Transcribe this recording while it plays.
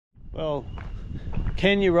Well,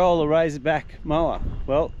 can you roll a RazorBack mower?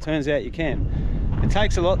 Well, turns out you can. It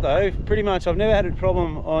takes a lot though. Pretty much I've never had a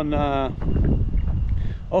problem on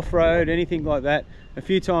off-road, anything like that. A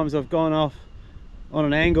few times I've gone off on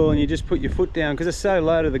an angle and you just put your foot down because it's so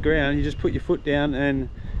low to the ground. You just put your foot down and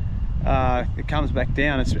it comes back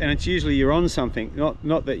down. It's usually you're on something,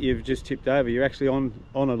 not that you've just tipped over. You're actually on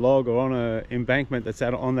a log or on an embankment that's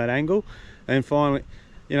on that angle, and finally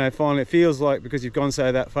it feels like, because you've gone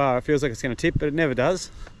that far, it feels like it's going to tip, but it never does.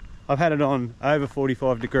 I've had it on over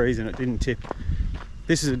 45 degrees and it didn't tip.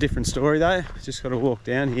 This is a different story though. Just got to walk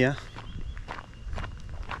down here.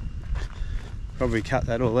 Probably cut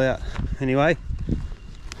that all out. Anyway,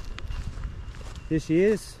 this he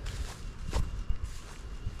is.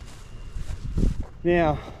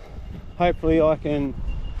 Now, hopefully I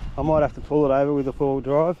might have to pull it over with a four-wheel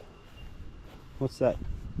drive. What's that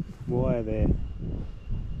wire there?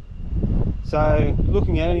 So,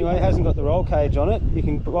 looking at it anyway, it hasn't got the roll cage on it. You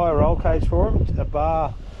can buy a roll cage for them, a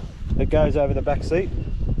bar that goes over the back seat.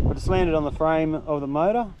 But it's landed on the frame of the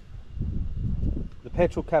motor. The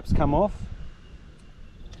petrol cap's come off,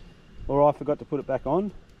 or I forgot to put it back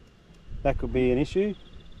on. That could be an issue.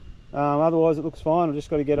 Otherwise it looks fine. I've just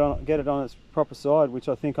got to get it on its proper side, which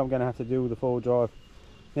I think I'm going to have to do with the four-wheel drive.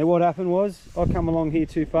 Now what happened was, I come along here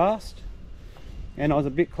too fast and I was a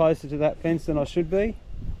bit closer to that fence than I should be,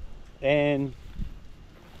 and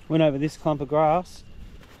went over this clump of grass,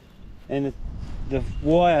 and the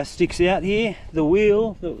wire sticks out here. The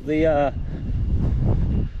wheel, you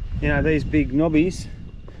know, these big knobbies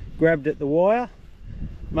grabbed at the wire,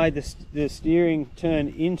 made the steering turn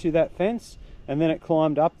into that fence, and then it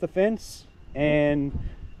climbed up the fence, and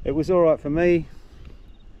it was all right for me.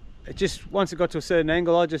 It just, once it got to a certain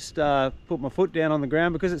angle, I just put my foot down on the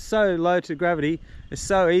ground, because it's so low to gravity. It's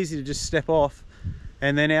so easy to just step off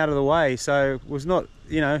and then out of the way. So it was not,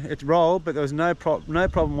 you know, it rolled, but there was no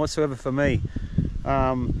problem whatsoever for me.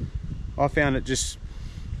 I found it just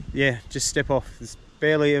step off. There's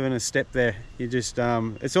barely even a step there. You just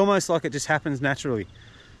it's almost like it just happens naturally.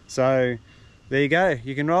 So there you go,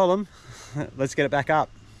 you can roll them. Let's get it back up.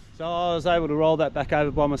 So I was able to roll that back over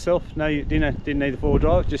by myself. No, you didn't need the four-wheel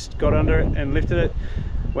drive, just got under it and lifted it.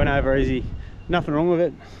 Went over easy, nothing wrong with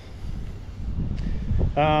it.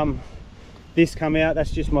 This come out,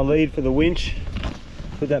 that's just my lead for the winch.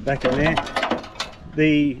 Put that back in there.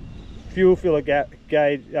 The fuel filler cap,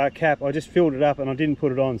 I just filled it up and I didn't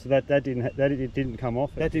put it on, so it didn't come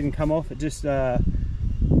off. That didn't come off, it just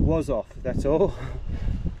was off, that's all.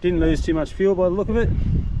 Didn't lose too much fuel by the look of it.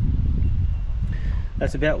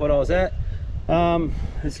 That's about what I was at.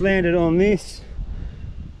 It's landed on this,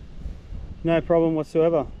 no problem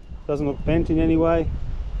whatsoever. Doesn't look bent in any way.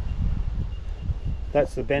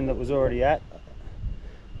 That's the bend that was already at.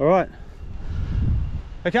 All right.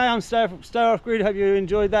 Okay, I'm Stow Off Grid. Hope you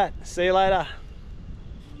enjoyed that. See you later.